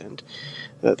place, and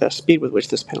the speed with which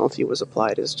this penalty was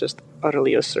applied is just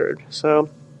utterly absurd. So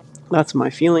that's my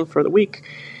feeling for the week.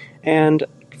 And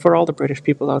for all the British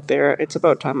people out there, it's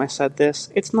about time I said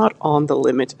this. It's not on the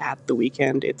limit at the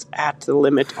weekend. It's at the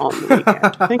limit on the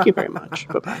weekend. Thank you very much.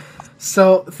 Bye-bye.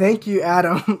 So thank you,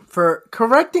 Adam, for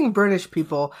correcting British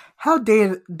people. How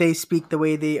dare they speak the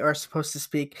way they are supposed to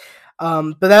speak?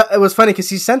 But it was funny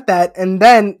because he sent that, and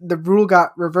then the rule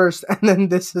got reversed, and then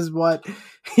this is what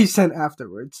he sent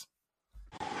afterwards.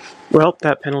 Well,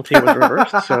 that penalty was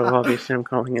reversed, so obviously I'm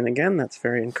calling in again. That's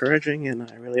very encouraging,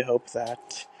 and I really hope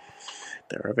that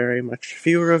there are very much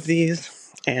fewer of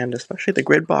these, and especially the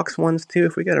grid box ones too.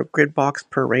 If we get a grid box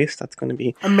per race, that's going to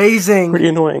be amazing. Pretty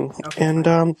annoying. Okay,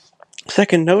 and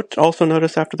second note, also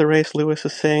notice after the race, Lewis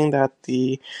is saying that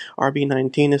the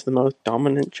RB19 is the most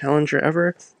dominant challenger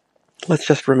ever. Let's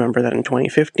just remember that in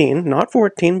 2015, not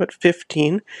 14, but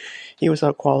 15, he was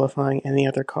out qualifying any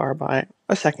other car by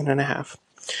a second and a half.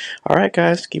 All right,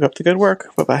 guys, keep up the good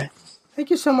work. Bye-bye. Thank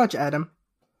you so much, Adam.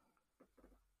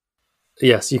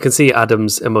 Yes, you can see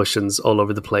Adam's emotions all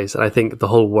over the place, and I think the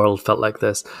whole world felt like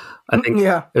this. I think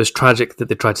it was tragic that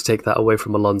they tried to take that away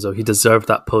from Alonso. He deserved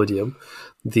that podium.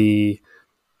 It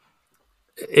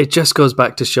just goes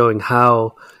back to showing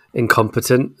how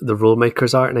incompetent the rule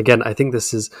makers are. And again, I think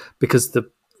this is because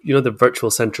the virtual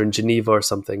center in Geneva or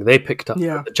something, they picked up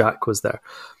that Jack was there.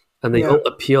 And the whole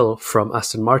appeal from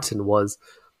Aston Martin was,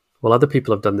 well, other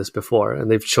people have done this before, and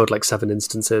they've showed like 7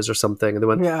 instances or something. And they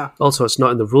went, also, it's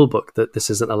not in the rule book that this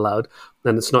isn't allowed.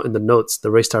 And it's not in the notes,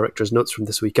 the race director's notes from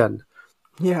this weekend.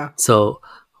 Yeah. So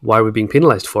why are we being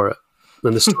penalized for it?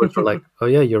 And the stewards were like, oh,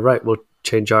 yeah, you're right. We'll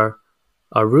change our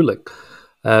ruling.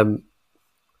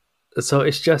 So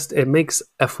it's just, it makes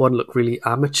F1 look really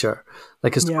amateur.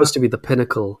 Like it's supposed to be the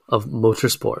pinnacle of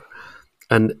motorsport.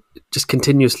 And just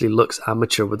continuously looks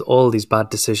amateur with all these bad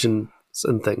decisions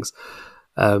and things.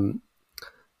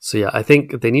 So yeah, I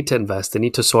think they need to invest. They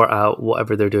need to sort out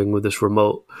whatever they're doing with this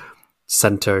remote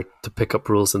center to pick up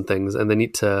rules and things, and they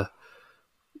need to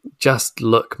just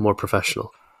look more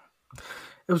professional.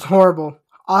 It was horrible,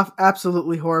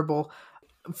 absolutely horrible,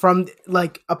 from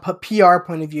like a PR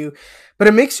point of view. But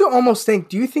it makes you almost think: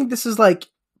 do you think this is like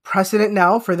precedent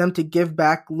now for them to give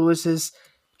back Lewis's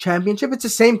championship? It's the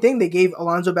same thing. They gave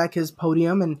Alonso back his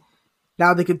podium, and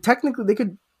now they could.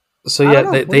 So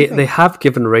yeah, they have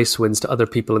given race wins to other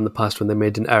people in the past when they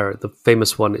made an error. The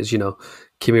famous one is,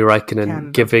 Kimi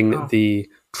Räikkönen giving the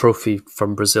trophy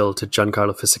from Brazil to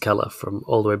Giancarlo Fisichella from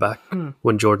all the way back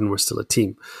when Jordan were still a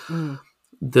team.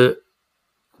 The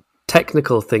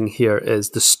technical thing here is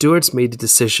the stewards made a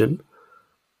decision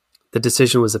the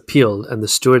decision was appealed and the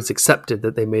stewards accepted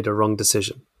that they made a wrong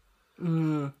decision.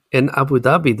 In Abu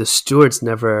Dhabi, the stewards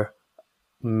never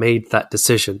made that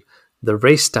decision. The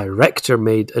race director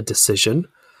made a decision,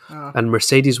 and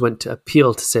Mercedes went to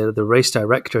appeal to say that the race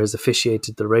director has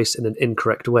officiated the race in an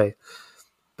incorrect way.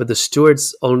 But the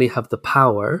stewards only have the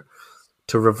power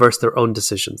to reverse their own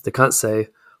decisions. They can't say,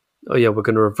 oh yeah, we're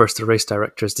going to reverse the race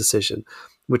director's decision,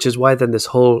 which is why then this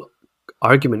whole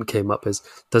argument came up is,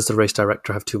 does the race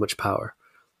director have too much power?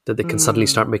 That they can suddenly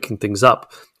start making things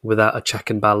up without a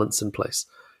check and balance in place.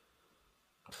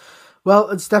 Well,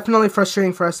 it's definitely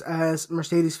frustrating for us as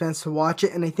Mercedes fans to watch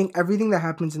it, and I think everything that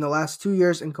happens in the last 2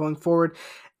 years and going forward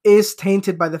is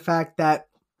tainted by the fact that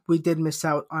we did miss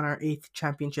out on our 8th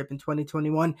championship in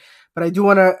 2021. But I do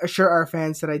want to assure our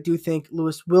fans that I do think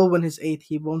Lewis will win his 8th.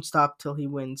 He won't stop till he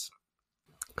wins.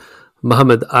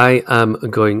 Mohammed, I am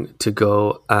going to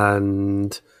go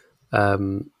and...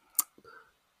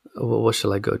 what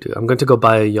shall I go do? I'm going to go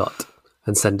buy a yacht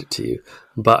and send it to you.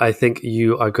 But I think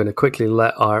you are going to quickly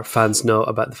let our fans know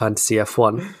about the Fantasy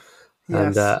F1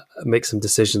 and make some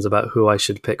decisions about who I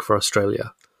should pick for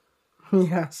Australia.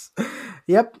 Yes.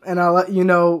 Yep. And I'll let you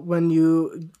know when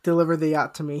you deliver the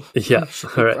yacht to me. Yeah.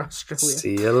 All right.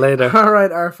 See you later. All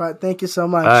right, Arafat. Thank you so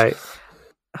much. Bye.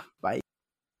 Bye.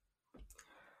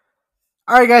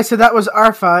 All right, guys. So that was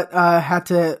Arafat. Had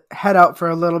to head out for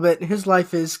a little bit. His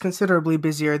life is considerably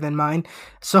busier than mine.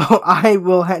 So I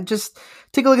will just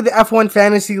take a look at the F1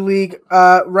 Fantasy League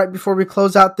right before we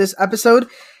close out this episode.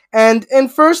 And in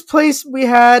first place, we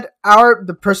had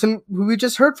the person who we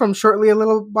just heard from shortly a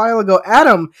little while ago,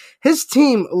 Adam. His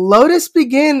team, Lotus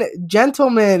Begin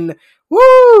Gentlemen.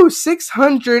 Woo!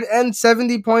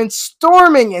 670 points,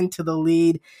 storming into the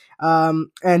lead.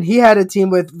 And he had a team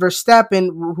with Verstappen,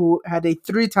 who had a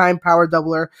 3-time power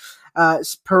doubler,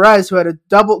 Perez, who had a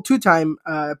 2-time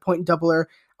point doubler,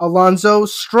 Alonso,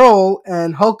 Stroll,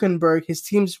 and Hülkenberg. His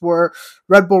teams were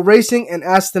Red Bull Racing and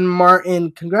Aston Martin.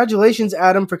 Congratulations,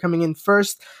 Adam, for coming in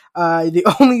first.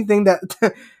 The only thing that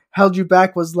held you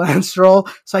back was Lance Stroll,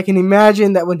 so I can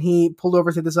imagine that when he pulled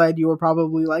over to the side, you were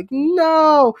probably like,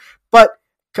 no! But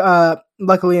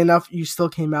luckily enough, you still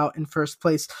came out in first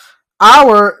place.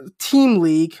 Our team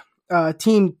league, our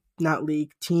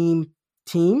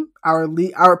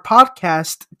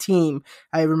podcast team,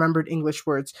 I remembered English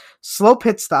words, Slow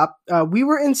Pit Stop, we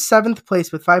were in 7th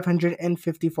place with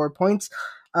 554 points.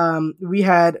 We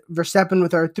had Verstappen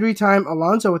with our 3-time,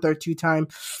 Alonso with our 2-time.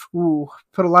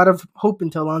 Put a lot of hope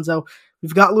into Alonso.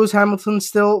 We've got Lewis Hamilton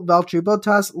still, Valtteri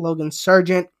Bottas, Logan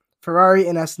Sargent, Ferrari,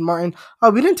 and Aston Martin.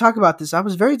 We didn't talk about this. I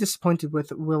was very disappointed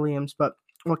with Williams, but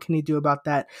what can he do about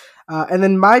that? And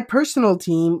then my personal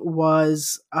team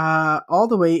was all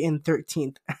the way in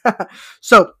 13th.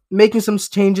 So making some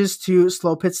changes to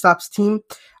Slow Pit Stop's team.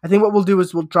 I think what we'll do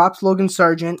is we'll drop Logan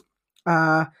Sargent.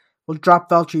 We'll drop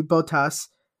Valtteri Bottas.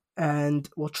 And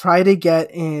we'll try to get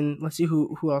in. Let's see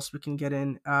who else we can get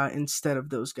in instead of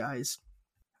those guys.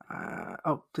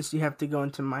 You have to go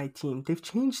into my team. They've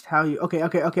changed how you... Okay.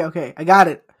 I got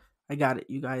it,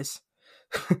 you guys.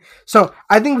 So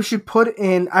I think we should put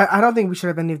in. I don't think we should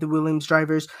have any of the Williams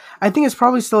drivers. I think it's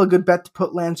probably still a good bet to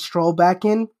put Lance Stroll back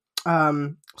in.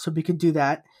 So we could do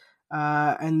that.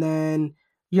 And then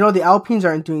the Alpines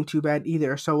aren't doing too bad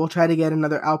either. So we'll try to get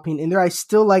another Alpine in there. I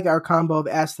still like our combo of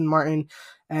Aston Martin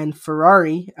and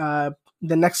Ferrari. The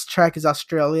next track is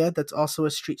Australia. That's also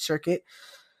a street circuit.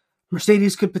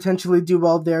 Mercedes could potentially do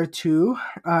well there too,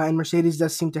 and Mercedes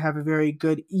does seem to have a very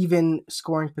good even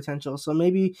scoring potential. So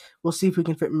maybe we'll see if we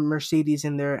can fit Mercedes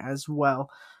in there as well.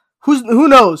 Who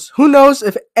knows? Who knows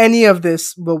if any of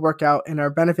this will work out in our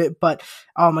benefit? But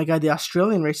oh my god, the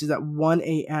Australian race is at 1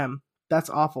 a.m. That's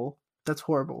awful. That's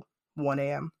horrible. 1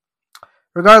 a.m.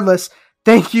 Regardless,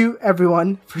 thank you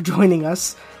everyone for joining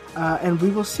us, and we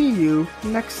will see you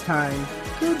next time.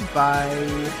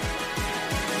 Goodbye.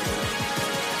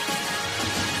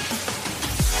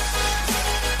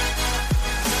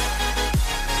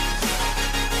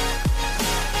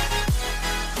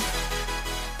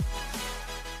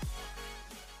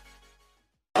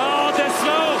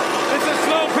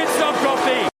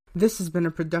 This has been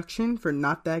a production for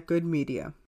Not That Good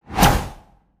Media.